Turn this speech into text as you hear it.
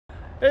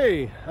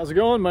Hey, how's it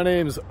going? My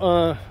name's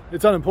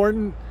it's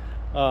unimportant.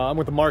 I'm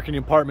with the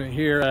marketing department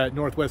here at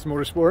Northwest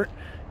Motorsport,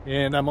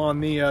 and I'm on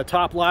the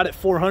top lot at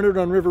 400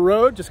 on River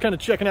Road, just kind of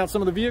checking out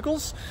some of the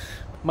vehicles.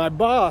 My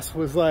boss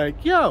was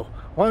like, yo,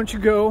 why don't you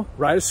go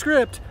write a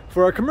script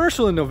for our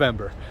commercial in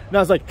November? And I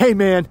was like, hey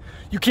man,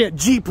 you can't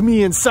Jeep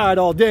me inside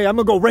all day. I'm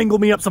gonna go wrangle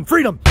me up some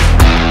freedom.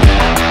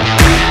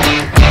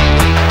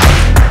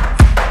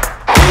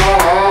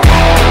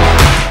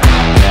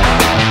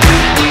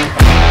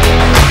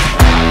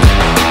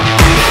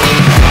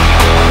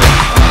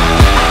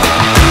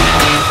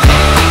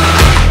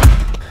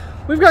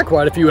 We've got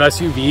quite a few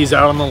SUVs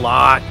out on the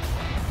lot.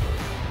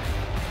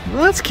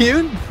 Well, that's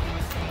cute.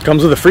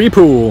 Comes with a free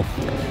pool.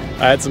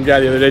 I had some guy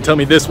the other day tell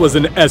me this was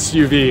an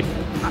SUV.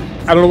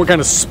 I don't know what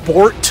kind of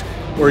sport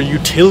or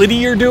utility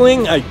you're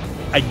doing.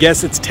 I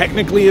guess it's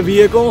technically a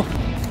vehicle.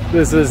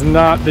 This is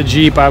not the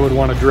Jeep I would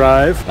want to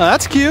drive.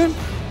 That's cute.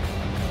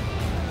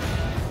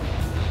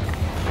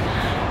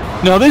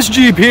 Now this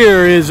Jeep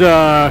here is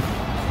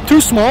too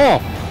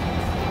small,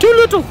 too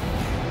little,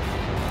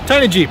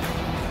 tiny Jeep.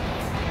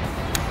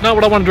 Not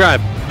what I want to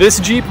drive. This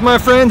Jeep, my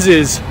friends,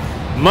 is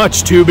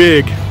much too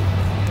big.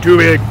 Too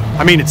big.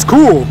 I mean, it's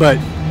cool, but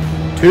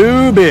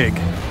too big.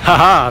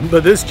 Haha,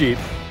 but this Jeep,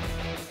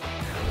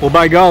 well,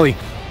 by golly,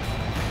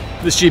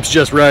 this Jeep's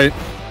just right.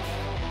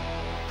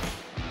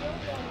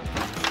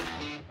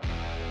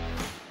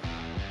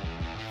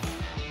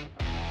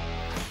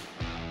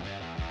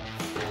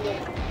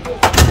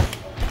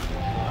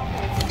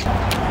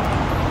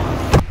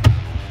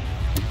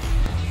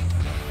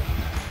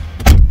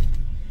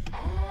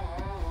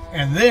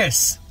 And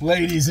this,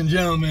 ladies and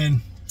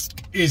gentlemen,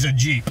 is a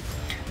Jeep.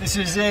 This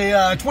is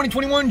a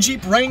 2021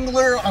 Jeep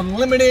Wrangler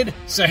Unlimited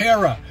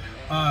Sahara.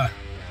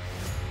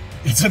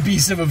 It's a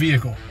beast of a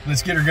vehicle.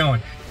 Let's get her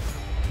going.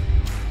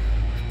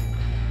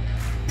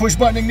 Push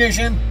button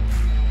ignition,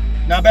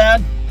 not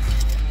bad.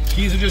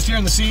 Keys are just here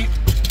in the seat.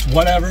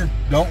 Whatever,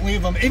 don't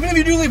leave them. Even if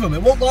you do leave them,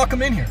 it won't lock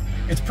them in here.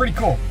 It's pretty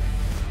cool.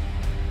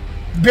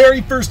 Very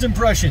first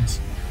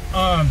impressions.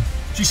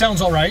 She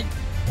sounds all right.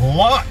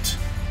 Lot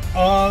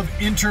of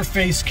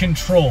interface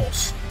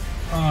controls.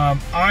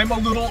 I'm a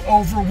little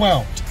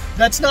overwhelmed.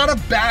 That's not a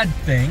bad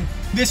thing.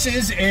 This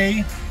is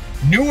a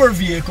newer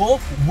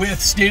vehicle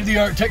with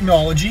state-of-the-art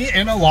technology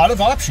and a lot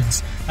of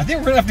options. I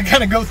think we're gonna have to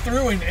kind of go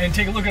through and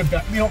take a look at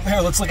that. You know,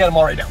 here, let's look at them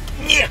all right now.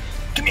 Yeah,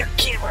 come here,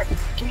 camera,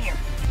 come here.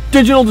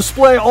 Digital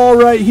display all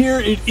right here.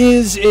 It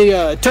is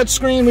a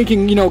touchscreen. We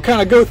can, you know, kind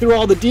of go through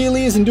all the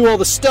dealies and do all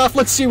the stuff.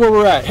 Let's see where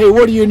we're at. Hey,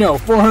 what do you know?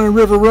 400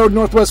 River Road,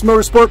 Northwest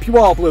Motorsport,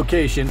 Puyallup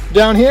location.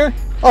 Down here,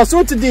 all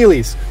sorts of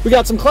dealies. We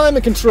got some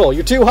climate control.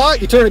 You're too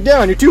hot, you turn it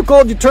down. You're too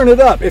cold, you turn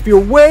it up. If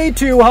you're way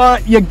too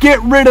hot, you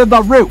get rid of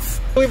the roof.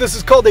 I believe this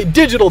is called a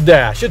digital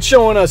dash. It's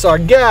showing us our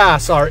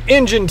gas, our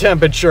engine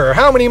temperature,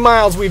 how many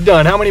miles we've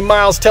done, how many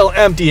miles till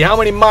empty, how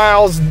many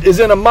miles is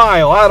in a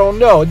mile. I don't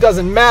know. It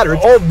doesn't matter.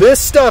 All this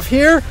stuff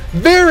here,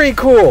 very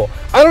cool.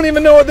 I don't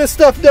even know what this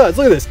stuff does.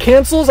 Look at this.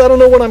 Cancels. I don't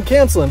know what I'm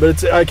canceling,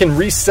 but I can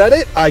reset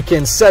it. I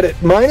can set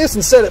it minus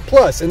and set it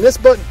plus. And this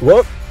button,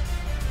 whoop.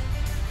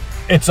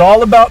 It's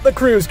all about the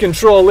cruise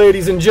control,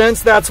 ladies and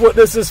gents. That's what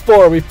this is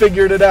for. We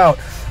figured it out.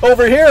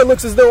 Over here, it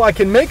looks as though I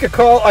can make a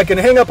call. I can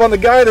hang up on the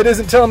guy that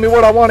isn't telling me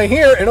what I want to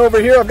hear. And over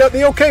here, I've got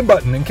the OK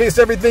button in case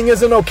everything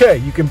isn't okay.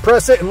 You can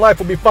press it and life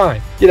will be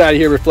fine. Get out of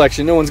here,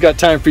 Reflection. No one's got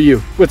time for you.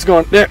 What's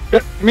going there?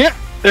 Yeah,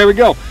 there we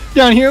go.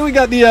 Down here, we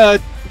got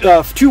the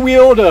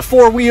two-wheel to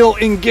four-wheel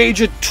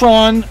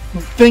Engageatron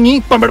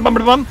thingy.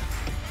 Bum.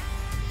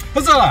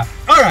 Huzzah!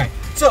 All right.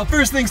 So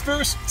first things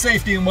first,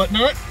 safety and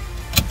whatnot.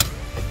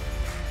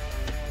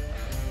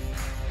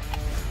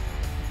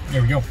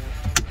 There we go.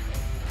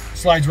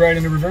 Slides right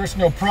into reverse,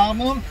 no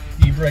problem.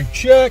 E-brake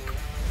check.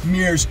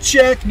 Mirrors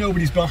check.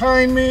 Nobody's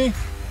behind me.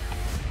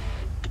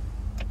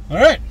 All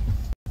right.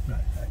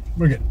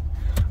 We're good.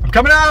 I'm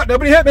coming out.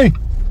 Nobody hit me.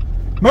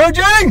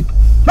 Merging!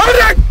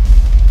 Merging!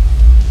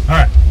 All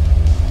right.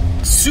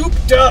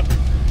 Souped up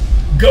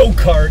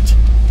go-kart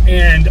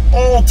and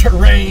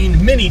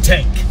all-terrain mini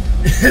tank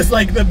is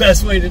like the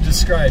best way to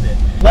describe it.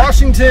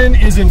 Washington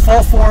is in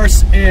full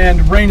force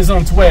and rain is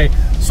on its way.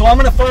 So I'm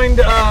gonna find,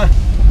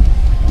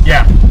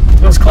 yeah,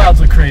 those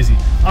clouds look crazy.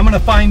 I'm gonna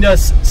find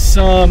us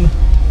some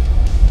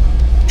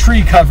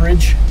tree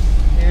coverage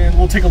and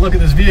we'll take a look at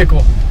this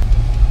vehicle.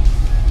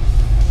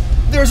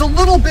 There's a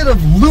little bit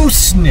of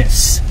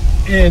looseness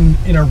in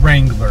a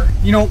Wrangler.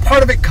 You know,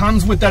 part of it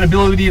comes with that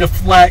ability to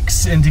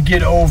flex and to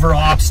get over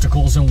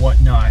obstacles and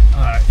whatnot.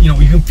 You know,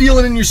 you can feel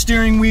it in your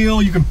steering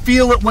wheel. You can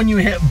feel it when you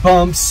hit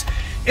bumps.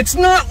 It's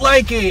not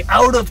like a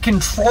out of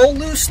control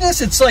looseness.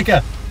 It's like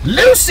a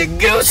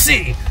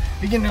loosey-goosey.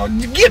 You know,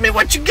 give me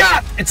what you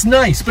got. It's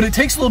nice, but it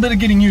takes a little bit of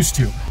getting used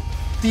to.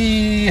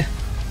 The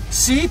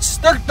seats,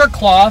 they're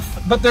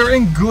cloth, but they're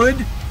in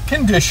good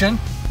condition.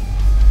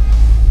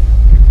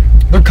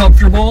 They're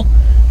comfortable.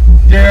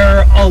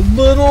 They're a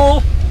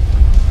little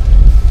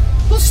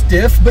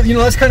stiff, but you know,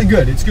 that's kind of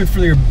good. It's good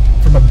for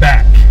my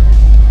back.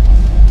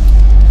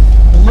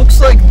 It looks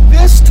like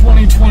this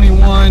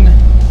 2021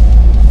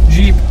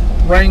 Jeep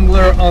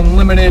Wrangler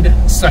Unlimited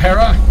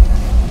Sahara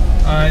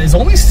is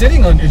only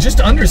sitting on just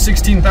under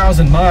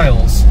 16,000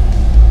 miles.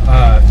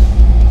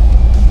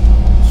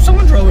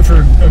 Someone drove it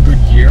for a good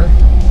year.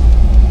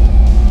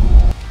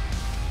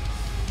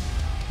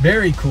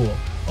 Very cool.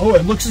 Oh,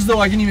 it looks as though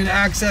I can even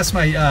access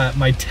my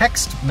my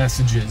text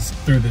messages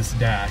through this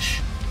dash.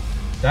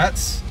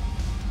 That's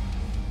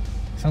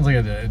sounds like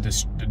a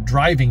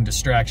driving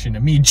distraction to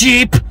me.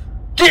 Jeep,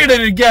 get it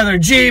together,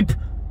 Jeep.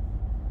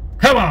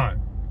 Come on.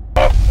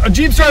 A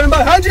Jeep's driving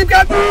by. Hi, Jeep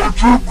guy.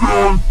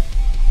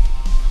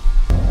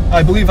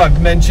 I believe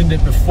I've mentioned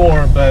it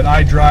before, but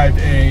I drive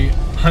a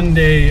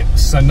Hyundai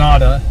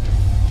Sonata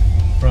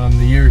from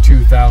the year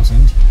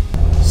 2000.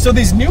 So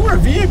these newer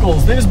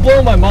vehicles, they just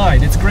blow my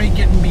mind. It's great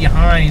getting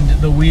behind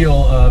the wheel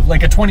of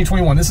like a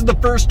 2021. This is the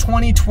first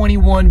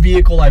 2021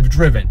 vehicle I've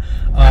driven.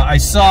 I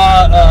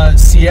saw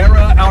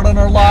Sierra out on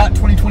our lot,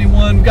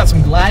 2021. We've got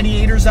some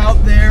Gladiators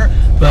out there,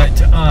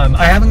 but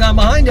I haven't got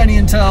behind any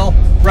until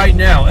right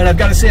now. And I've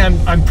got to say,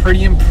 I'm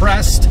pretty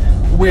impressed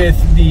with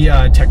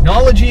the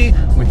technology,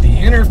 with the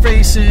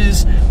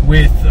interfaces,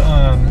 with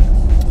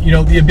you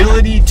know, the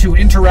ability to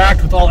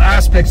interact with all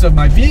aspects of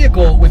my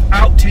vehicle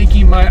without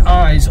taking my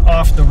eyes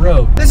off the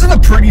road. This is a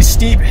pretty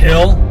steep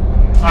hill.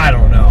 I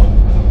don't know.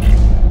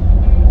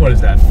 What is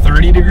that,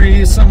 30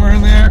 degrees, somewhere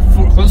in there?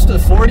 Close to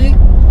 40?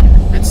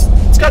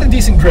 It's got a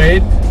decent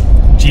grade.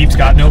 Jeep's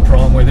got no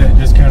problem with it,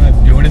 just kind of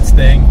doing its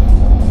thing.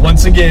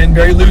 Once again,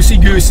 very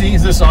loosey-goosey.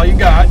 Is this all you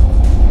got?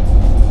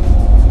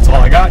 That's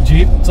all I got,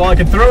 Jeep. That's all I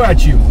can throw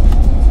at you.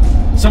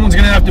 Someone's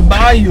gonna have to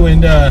buy you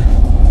and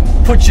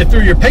put you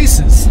through your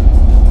paces.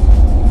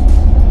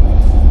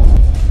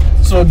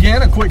 So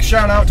again, a quick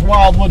shout out to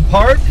Wildwood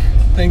Park.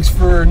 Thanks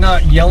for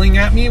not yelling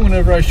at me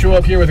whenever I show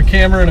up here with a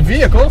camera and a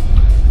vehicle.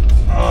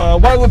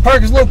 Wildwood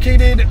Park is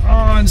located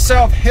on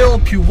South Hill,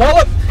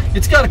 Puyallup.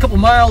 It's got a couple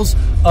miles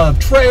of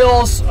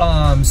trails,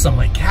 some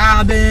like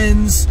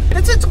cabins.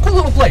 It's a cool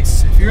little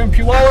place. If you're in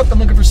Puyallup and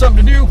looking for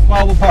something to do,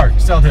 Wildwood Park,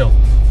 South Hill.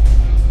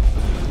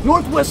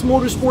 Northwest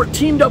Motorsport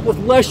teamed up with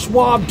Les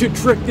Schwab to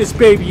trick this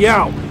baby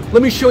out.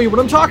 Let me show you what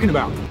I'm talking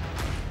about.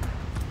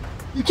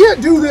 You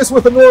can't do this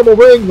with a normal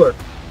Wrangler.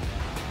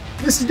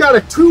 This has got a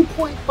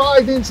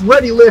 2.5-inch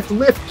ReadyLift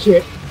lift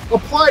kit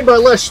applied by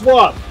Les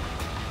Schwab.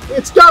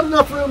 It's got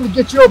enough room to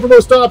get you over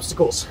most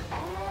obstacles.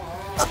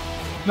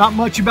 Not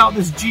much about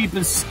this Jeep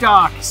is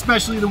stock,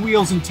 especially the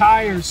wheels and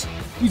tires.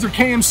 These are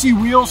KMC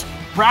wheels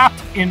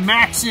wrapped in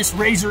Maxxis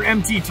Razor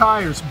MT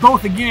tires,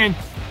 both again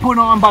put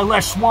on by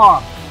Les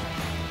Schwab.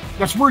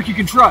 That's work you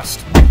can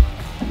trust.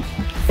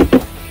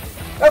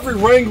 Every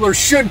Wrangler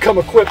should come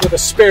equipped with a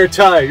spare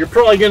tire. You're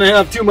probably going to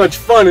have too much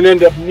fun and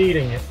end up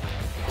needing it.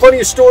 Plenty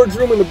of storage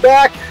room in the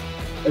back.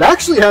 It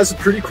actually has a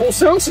pretty cool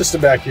sound system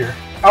back here.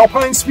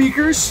 Alpine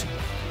speakers.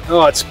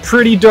 Oh, it's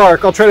pretty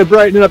dark. I'll try to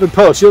brighten it up in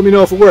post. You let me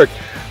know if it worked.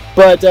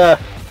 But I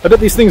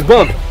bet these things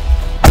bump.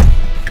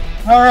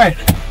 All right,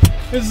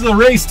 this is a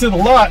race to the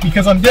lot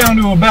because I'm down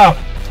to about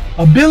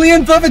a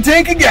billionth of a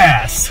tank of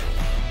gas.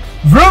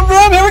 Vroom,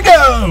 vroom, here we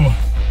go.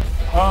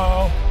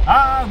 Oh,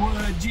 I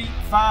would Jeep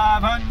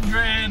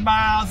 500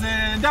 miles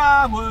and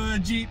I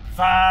would Jeep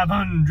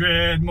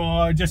 500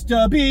 more just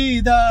to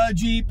be the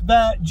Jeep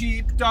that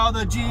Jeeped all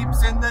the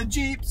Jeeps and the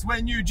Jeeps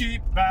when you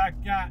Jeep back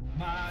at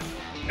mine.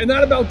 And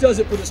that about does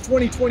it for this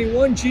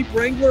 2021 Jeep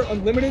Wrangler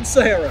Unlimited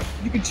Sahara.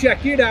 You can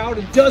check it out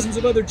and dozens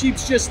of other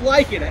Jeeps just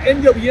like it at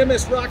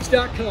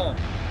nwmsrocks.com.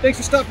 Thanks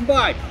for stopping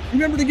by.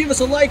 Remember to give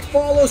us a like,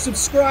 follow,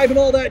 subscribe, and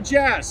all that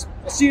jazz.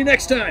 I'll see you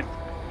next time. Go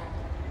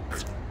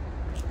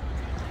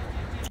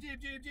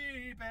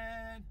Jeep,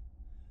 and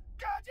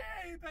go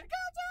Jeep, and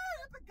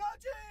go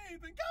Jeep,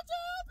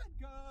 and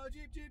go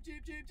Jeep, Jeep,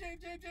 Jeep, Jeep,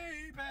 Jeep, Jeep,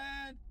 Jeep,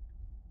 and